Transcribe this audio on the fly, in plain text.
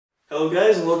Hello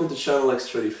guys and welcome to Channel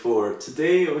X24.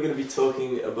 Today we're going to be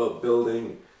talking about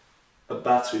building a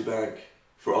battery bank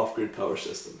for off-grid power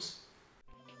systems.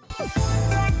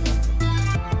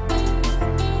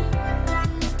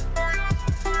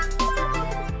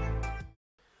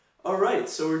 Alright,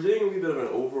 so we're doing a wee bit of an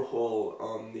overhaul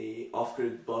on the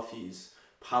off-grid Buffy's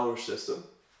power system.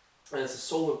 And it's a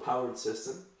solar powered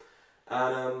system.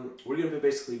 And we're going to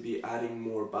basically be adding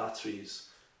more batteries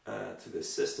to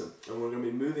this system, and we're going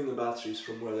to be moving the batteries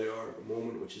from where they are at the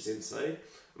moment, which is inside,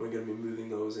 and we're going to be moving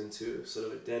those into sort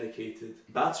of a dedicated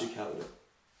battery cabinet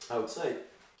outside.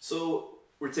 So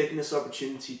we're taking this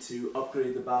opportunity to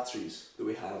upgrade the batteries that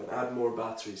we have and add more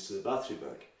batteries to the battery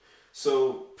bank.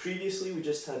 So previously we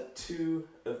just had two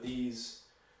of these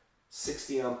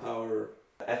 60 amp hour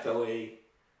FLA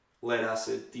lead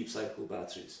acid deep cycle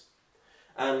batteries,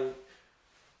 and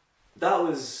that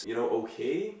was,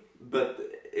 okay, but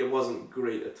it wasn't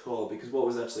great at all, because what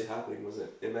was actually happening was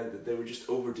it meant that they were just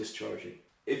over discharging.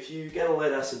 If you get a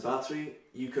lead acid battery,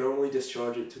 you can only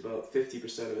discharge it to about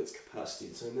 50% of its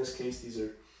capacity. So in this case, these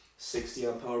are 60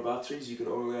 amp hour batteries. You can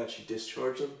only actually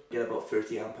discharge them, get about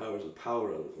 30 amp hours of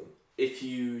power out of them. If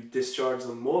you discharge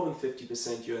them more than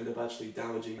 50%, you end up actually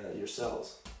damaging your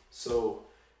cells. So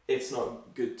it's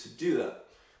not good to do that.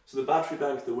 So the battery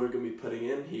bank that we're going to be putting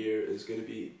in here is going to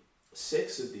be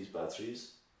 6 of these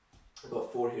batteries.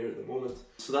 About 4 here at the moment.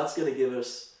 So that's going to give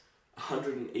us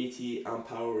 180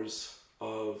 amp hours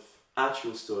of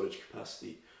actual storage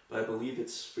capacity, but I believe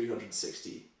it's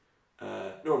 360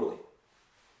 normally.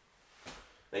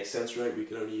 Makes sense, right? We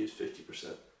can only use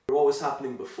 50%. What was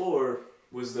happening before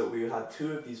was that we had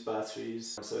 2 of these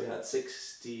batteries, so we had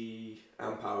 60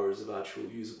 amp hours of actual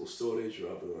usable storage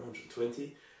rather than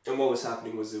 120. And what was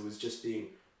happening was it was just being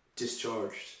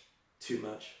discharged too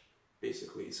much,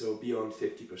 basically, so beyond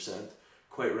 50%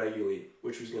 quite regularly,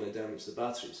 which was going to damage the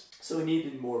batteries. So we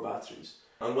needed more batteries.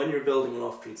 And when you're building an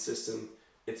off-grid system,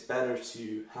 it's better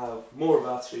to have more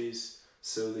batteries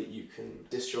so that you can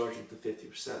discharge them to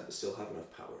 50% but still have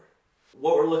enough power.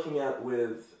 What we're looking at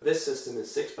with this system is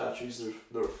 6 batteries.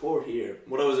 There are 4 here.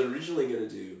 What I was originally going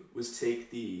to do was take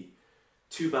the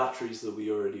 2 batteries that we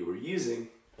already were using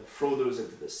and throw those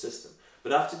into this system.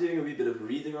 But after doing a wee bit of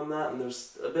reading on that, and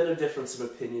there's a bit of difference of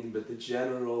opinion, but the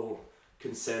general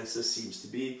consensus seems to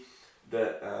be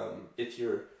that if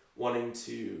you're wanting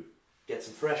to get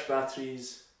some fresh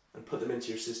batteries and put them into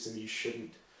your system, you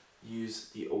shouldn't use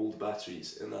the old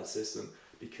batteries in that system,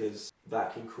 because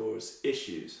that can cause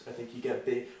issues. I think you get a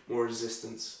bit more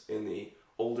resistance in the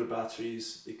older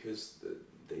batteries because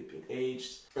they've been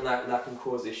aged, and that can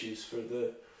cause issues for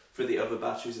the other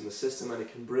batteries in the system, and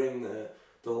it can bring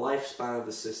the lifespan of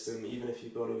the system, even if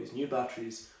you've got all these new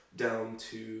batteries, down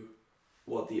to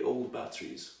what the old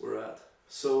batteries were at.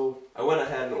 So I went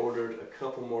ahead and ordered a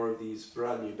couple more of these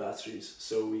brand new batteries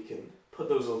so we can put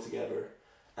those all together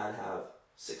and have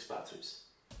 6 batteries.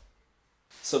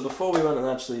 So before we went and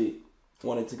actually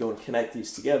wanted to go and connect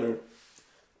these together,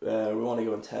 we want to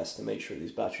go and test to make sure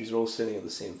these batteries are all sitting at the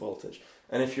same voltage.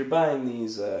 And if you're buying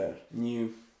these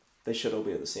new, they should all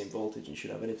be at the same voltage and you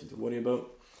shouldn't have anything to worry about.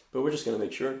 But we're just going to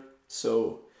make sure.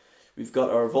 So we've got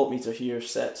our voltmeter here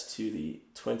set to the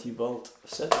 20 volt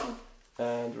setting,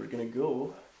 and we're going to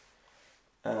go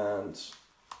and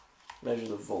measure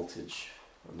the voltage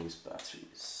on these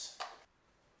batteries.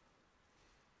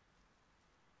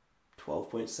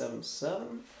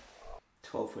 12.77,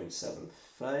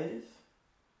 12.75,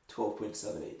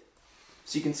 12.78.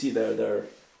 So you can see there they're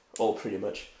all pretty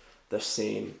much the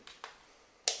same,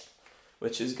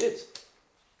 which is good.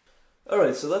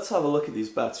 Alright, so let's have a look at these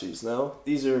batteries now.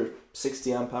 These are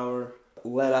 60 amp hour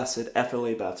lead acid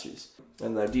FLA batteries,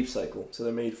 and they're deep cycle, so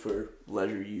they're made for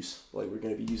leisure use. Like, we're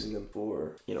going to be using them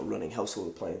for, running household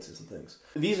appliances and things.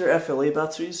 These are FLA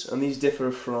batteries, and these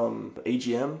differ from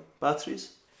AGM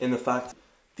batteries in the fact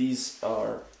these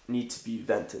need to be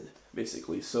vented,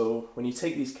 basically. So when you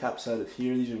take these caps out of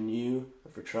here, these are new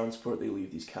for transport, they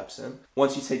leave these caps in.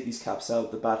 Once you take these caps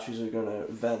out, the batteries are going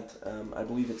to vent, I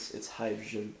believe it's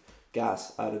hydrogen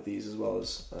gas out of these, as well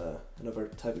as another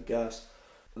type of gas.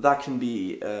 That can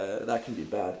be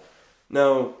bad.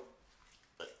 Now,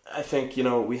 I think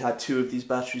we had 2 of these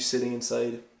batteries sitting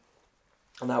inside,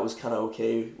 and that was kind of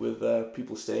okay with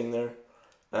people staying there.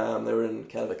 They were in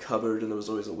kind of a cupboard, and there was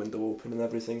always a window open and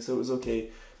everything, so it was okay.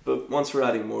 But once we're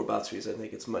adding more batteries, I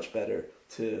think it's much better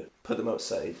to put them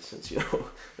outside, since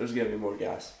there's going to be more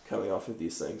gas coming off of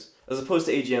these things. As opposed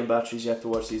to AGM batteries, you have to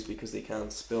watch these because they can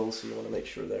spill, so you want to make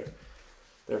sure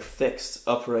they're fixed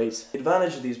upright. The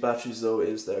advantage of these batteries, though,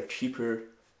 is they're cheaper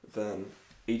than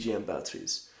AGM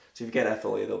batteries. So if you get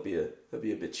FLA, they'll be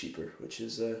a bit cheaper, which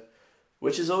is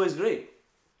which is always great.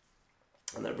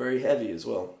 And they're very heavy as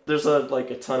well. There's a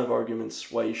ton of arguments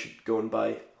why you should go and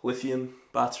buy lithium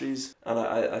batteries, and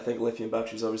I think lithium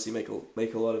batteries obviously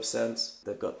make a lot of sense.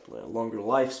 They've got longer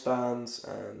lifespans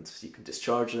and you can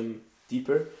discharge them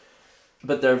deeper,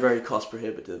 but they're very cost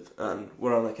prohibitive, and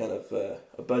we're on a kind of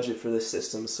a budget for this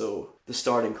system, so the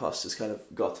starting cost has kind of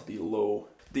got to be low.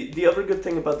 The other good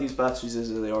thing about these batteries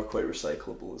is that they are quite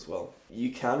recyclable as well.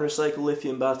 You can recycle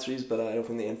lithium batteries, but I don't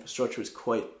think the infrastructure is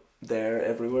quite there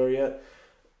everywhere yet.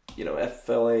 You know,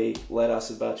 FLA lead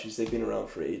acid batteries, they've been around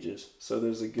for ages, so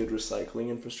there's a good recycling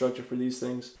infrastructure for these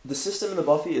things. The system in the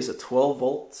Buffy is a 12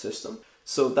 volt system,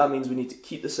 so that means we need to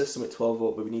keep the system at 12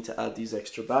 volt, but we need to add these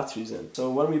extra batteries in. So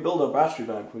when we build our battery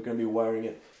bank, we're going to be wiring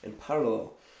it in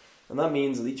parallel, and that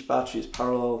means that each battery is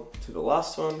parallel to the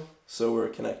last one, so we're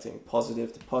connecting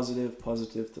positive to positive,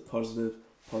 positive to positive,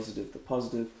 positive to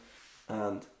positive,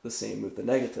 and the same with the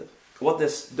negative. What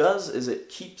this does is it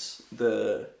keeps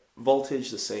the voltage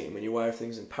the same. When you wire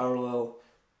things in parallel,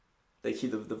 they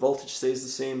keep the voltage stays the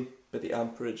same, but the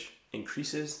amperage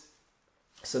increases.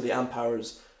 So the amp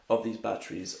hours of these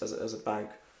batteries as a bank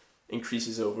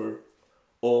increases over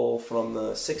all from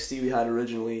the 60 we had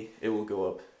originally, it will go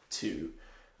up to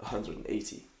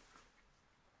 180.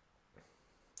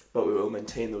 But we will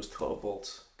maintain those 12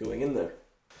 volts going in there.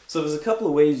 So there's a couple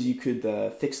of ways you could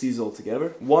fix these all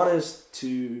together. One is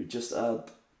to just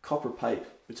add copper pipe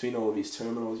between all of these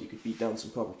terminals. You could beat down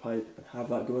some copper pipe and have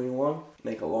that going along.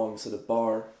 Make a long sort of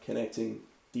bar connecting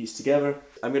these together.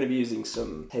 I'm going to be using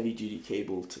some heavy duty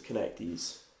cable to connect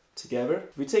these together.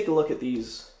 If we take a look at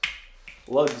these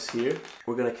lugs here,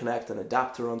 we're going to connect an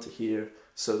adapter onto here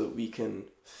so that we can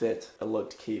fit a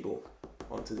lugged cable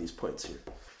onto these points here.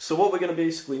 So what we're going to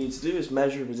basically need to do is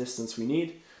measure the distance we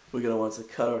need. We're going to want to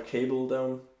cut our cable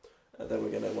down, and then we're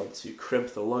going to want to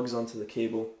crimp the lugs onto the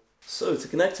cable. So to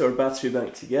connect our battery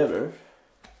bank together,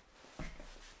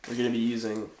 we're going to be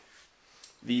using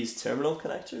these terminal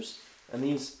connectors, and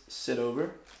these sit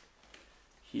over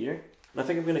here. And I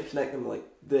think I'm going to connect them like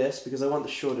this because I want the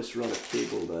shortest run of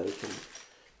cable that I can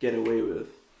get away with.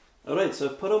 Alright, so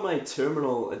I've put all my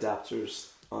terminal adapters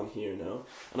on here now,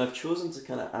 and I've chosen to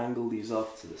kind of angle these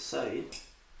off to the side,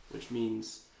 which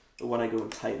means that when I go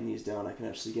and tighten these down I can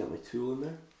actually get my tool in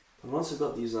there. And once I've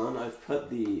got these on, I've put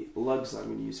the lugs that I'm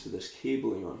going to use for this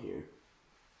cabling on here.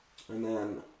 And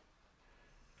then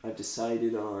I've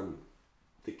decided on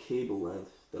the cable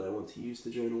length that I want to use to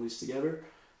join all these together.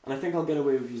 And I think I'll get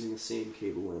away with using the same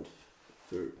cable length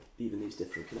for even these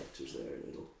different connectors there.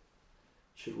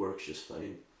 Should work just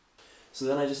fine. So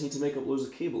then I just need to make up loads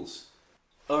of cables.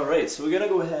 Alright, so we're going to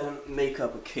go ahead and make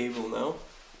up a cable now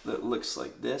that looks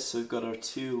like this. So we've got our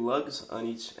two lugs on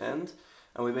each end.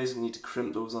 And we basically need to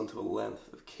crimp those onto a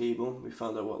length of cable. We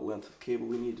found out what length of cable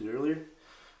we needed earlier.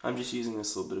 I'm just using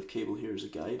this little bit of cable here as a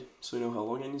guide, so we know how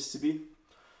long it needs to be.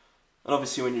 And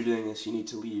obviously when you're doing this, you need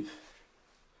to leave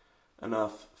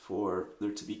enough for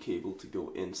there to be cable to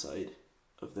go inside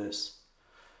of this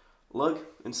lug,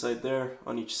 inside there,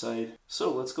 on each side.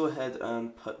 So let's go ahead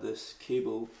and put this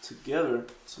cable together.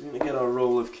 So we're going to get our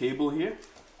roll of cable here.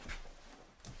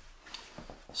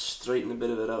 Straighten a bit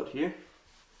of it out here.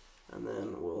 And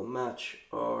then we'll match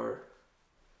our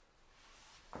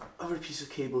other piece of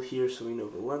cable here so we know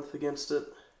the length against it,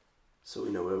 so we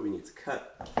know where we need to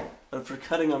cut. And for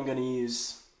cutting I'm going to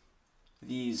use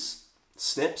these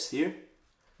snips here.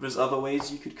 There's other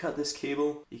ways you could cut this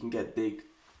cable. You can get big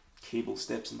cable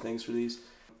snips and things for these.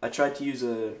 I tried to use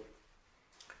a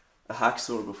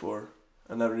hacksaw before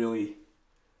and that really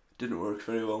didn't work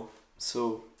very well,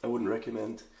 so I wouldn't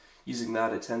recommend using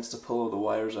that. It tends to pull all the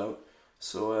wires out.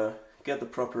 So get the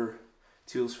proper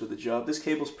tools for the job. This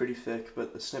cable's pretty thick,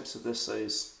 but the snips of this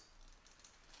size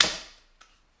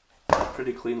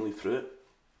pretty cleanly through it.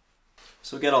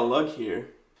 So get our lug here,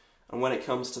 and when it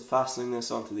comes to fastening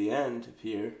this onto the end of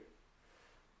here,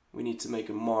 we need to make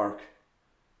a mark,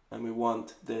 and we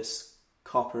want this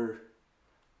copper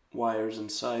wires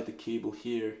inside the cable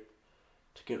here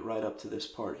to get right up to this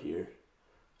part here.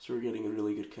 So we're getting a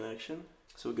really good connection.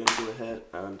 So we're going to go ahead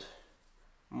and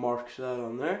mark that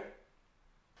on there.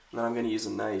 And then I'm going to use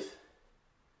a knife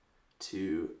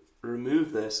to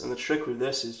remove this, and the trick with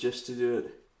this is just to do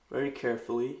it very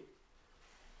carefully,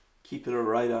 keep it at a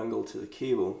right angle to the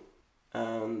cable,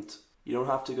 and you don't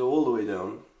have to go all the way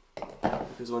down,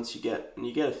 because once you get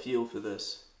a feel for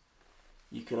this,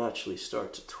 you can actually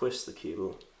start to twist the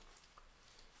cable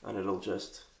and it'll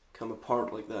just come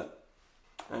apart like that.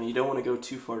 And you don't want to go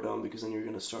too far down because then you're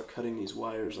going to start cutting these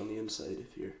wires on the inside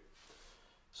of here.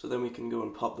 So then we can go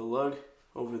and pop the lug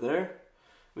over there.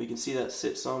 We can see that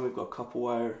sits on, we've got copper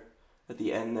wire at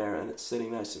the end there, and it's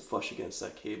sitting nice and flush against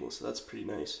that cable, so that's pretty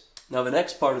nice. Now the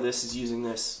next part of this is using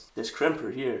this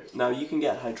crimper here. Now you can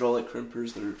get hydraulic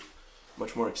crimpers that are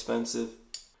much more expensive,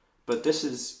 but this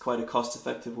is quite a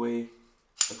cost-effective way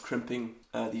of crimping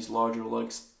these larger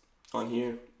lugs on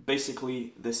here.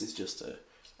 Basically, this is just a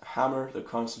hammer that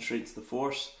concentrates the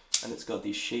force, and it's got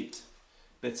these shaped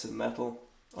bits of metal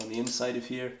on the inside of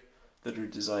here that are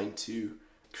designed to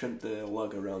crimp the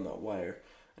lug around that wire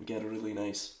and get a really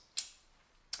nice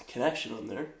connection on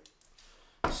there.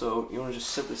 So you want to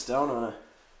just sit this down on a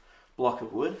block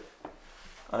of wood.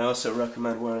 I also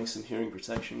recommend wearing some hearing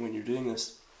protection when you're doing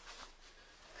this,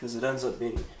 because it ends up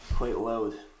being quite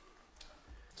loud.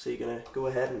 So you're going to go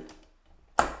ahead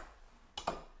and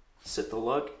sit the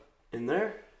lug in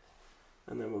there,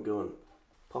 and then we'll go and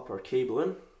pop our cable in,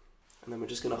 and then we're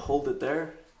just going to hold it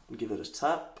there and give it a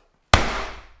tap.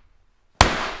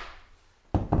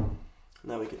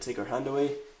 Now we can take our hand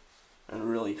away and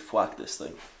really thwack this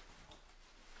thing.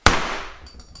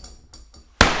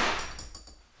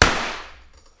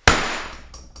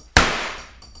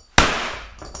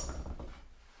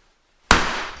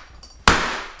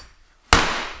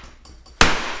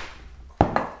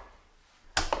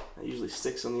 It usually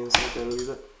sticks on the inside there a wee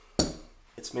bit.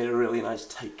 It's made a really nice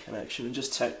tight connection, and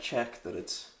just check that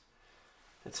it's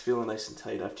feeling nice and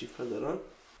tight after you've put that on.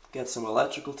 Get some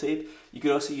electrical tape. You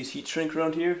could also use heat shrink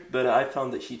around here, but I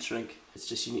found that heat shrink, it's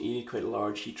just you need quite a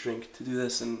large heat shrink to do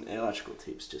this, and electrical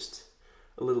tape's just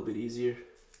a little bit easier.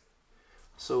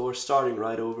 So we're starting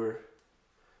right over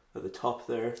at the top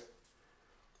there,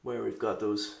 where we've got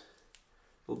those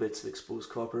little bits of exposed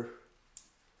copper,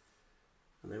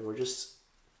 and then we're just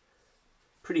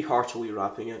pretty heartily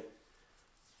wrapping it.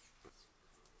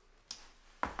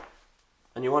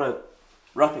 And you want to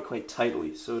wrap it quite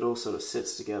tightly so it all sort of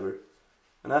sits together.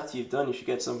 And after you've done, you should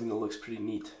get something that looks pretty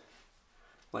neat,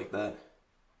 like that.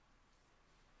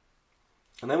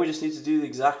 And then we just need to do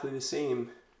exactly the same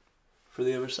for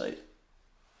the other side.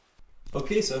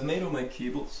 Okay, so I've made all my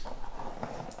cables.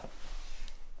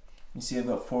 You see I've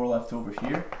got 4 left over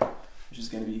here, which is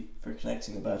going to be for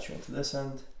connecting the battery onto this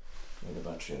end, and the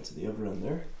battery onto the other end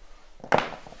there.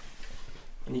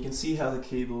 And you can see how the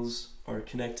cables are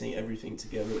connecting everything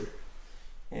together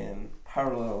in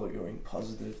parallel. They're going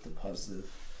positive to positive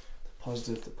to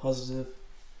positive to positive,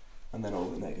 and then all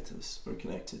the negatives are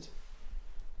connected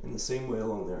in the same way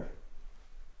along there.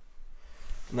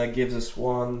 And that gives us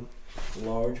one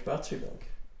large battery bank.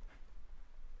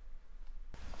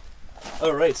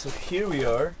 Alright, so here we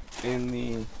are in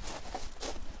the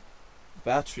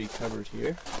battery cupboard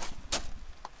here,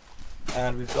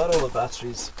 and we've got all the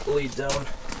batteries laid down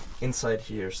inside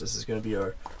here. So this is going to be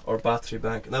our battery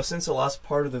bank. Now, since the last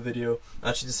part of the video, I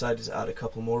actually decided to add a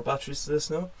couple more batteries to this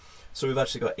now. So we've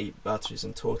actually got 8 batteries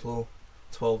in total,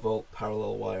 12 volt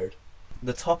parallel wired.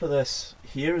 The top of this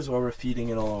here is where we're feeding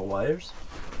in all our wires.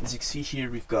 As you can see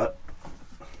here, we've got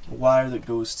a wire that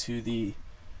goes to the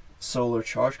solar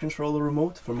charge controller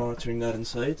remote for monitoring that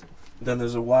inside. Then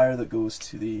there's a wire that goes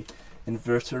to the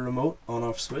inverter remote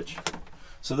on-off switch.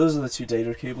 So those are the 2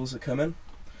 data cables that come in.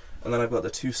 And then I've got the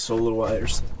 2 solar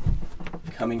wires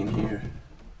coming in here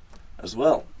as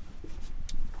well.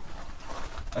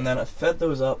 And then I fed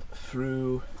those up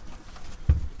through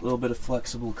a little bit of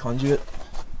flexible conduit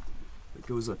that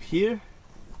goes up here.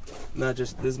 And that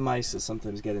just, there's mice that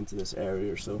sometimes get into this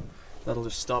area, so that'll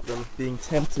just stop them being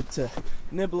tempted to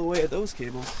nibble away at those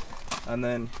cables. And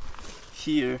then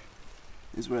here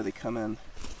is where they come in.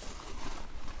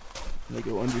 And they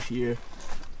go under here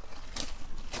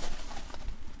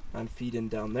and feed in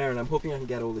down there, and I'm hoping I can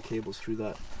get all the cables through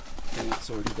that. Maybe it's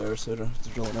already there, so I don't have to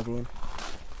drill another one.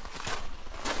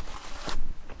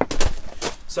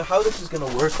 So how this is going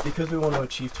to work, because we want to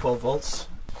achieve 12 volts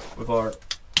with our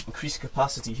increased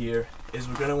capacity here, is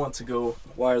we're going to want to go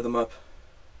wire them up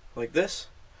like this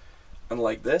and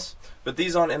like this, but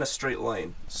these aren't in a straight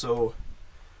line. So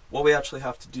what we actually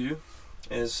have to do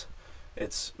is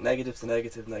it's negative to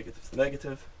negative, negative to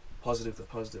negative, positive to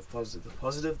positive, positive to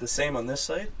positive, the same on this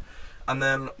side. And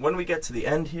then when we get to the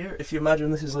end here, if you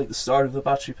imagine this is like the start of the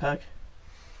battery pack,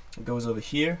 it goes over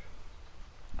here,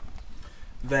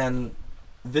 then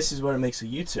this is where it makes a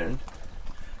U-turn,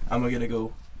 and we're going to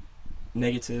go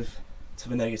negative to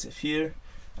the negative here,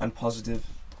 and positive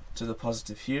to the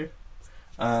positive here,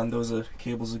 and those are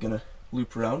cables are going to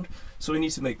loop around. So we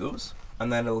need to make those,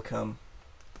 and then it'll come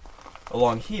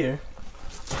along here.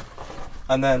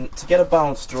 And then to get a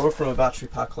balanced draw from a battery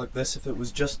pack like this, if it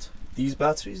was just these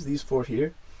batteries, these 4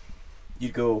 here,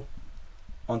 you'd go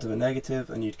onto the negative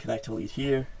and you'd connect a lead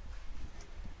here,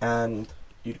 and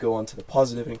you'd go onto the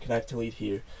positive and connect a lead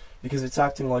here. because it's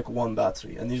acting like one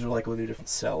battery, and these are like all the different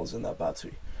cells in that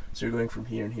battery. So you're going from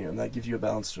here and here, and that gives you a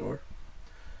balanced store.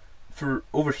 For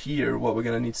over here, what we're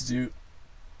going to need to do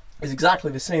is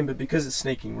exactly the same, but because it's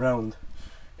snaking round,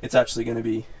 it's actually going to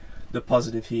be the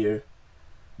positive here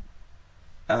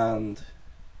and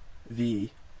the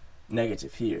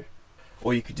negative here.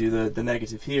 Or you could do the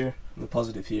negative here and the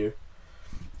positive here.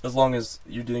 As long as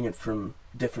you're doing it from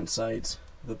different sides,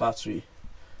 the battery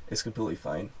is completely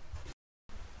fine.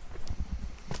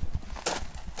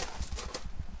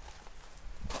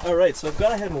 Alright, so I've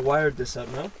gone ahead and wired this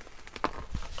up now.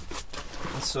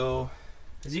 And so,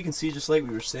 as you can see, just like we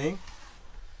were saying,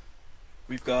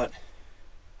 we've got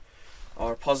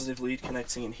our positive lead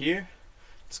connecting in here.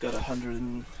 It's got a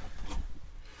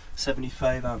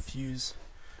 175 amp fuse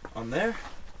on there.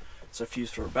 It's our fuse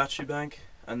for our battery bank.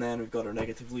 And then we've got our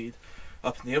negative lead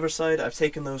up on the other side. I've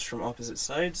taken those from opposite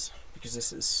sides because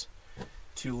this is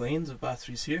 2 lanes of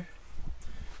batteries here,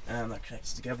 and that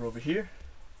connects together over here.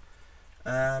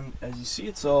 And as you see,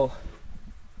 it's all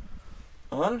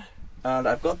on. And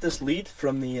I've got this lead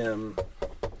from the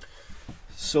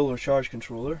solar charge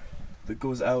controller that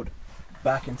goes out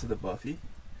back into the Buffy,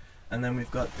 and then we've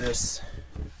got this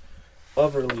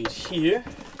other lead here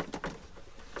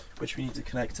which we need to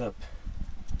connect up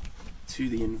to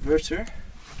the inverter,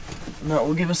 and that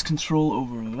will give us control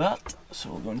over that.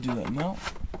 So we're going to do that now,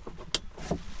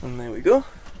 and there we go.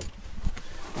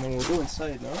 And then we'll go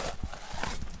inside now.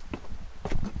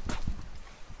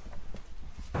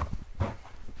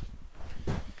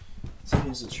 So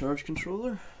here's the charge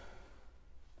controller.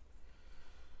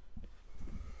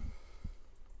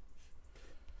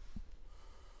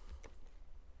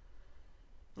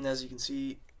 And as you can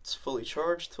see, it's fully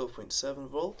charged, 12.7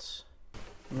 volts.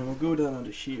 And then we'll go down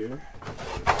under here.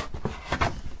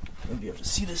 You'll be able to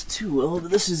see this too well.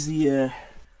 This is the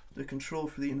control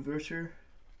for the inverter.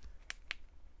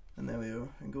 And there we go.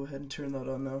 And go ahead and turn that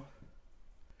on now.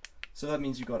 So that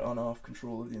means you got on-off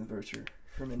control of the inverter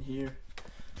from in here.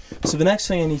 So the next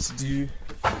thing I need to do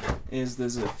is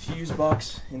there's a fuse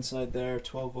box inside there,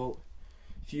 12 volt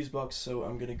fuse box. So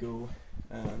I'm gonna go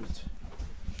and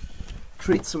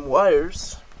create some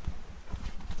wires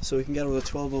so we can get all the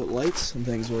 12 volt lights and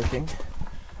things working.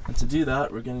 And to do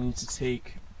that, we're going to need to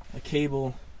take a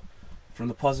cable from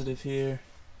the positive here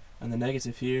and the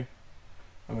negative here,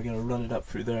 and we're going to run it up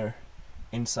through there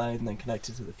inside and then connect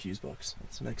it to the fuse box.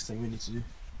 That's the next thing we need to do.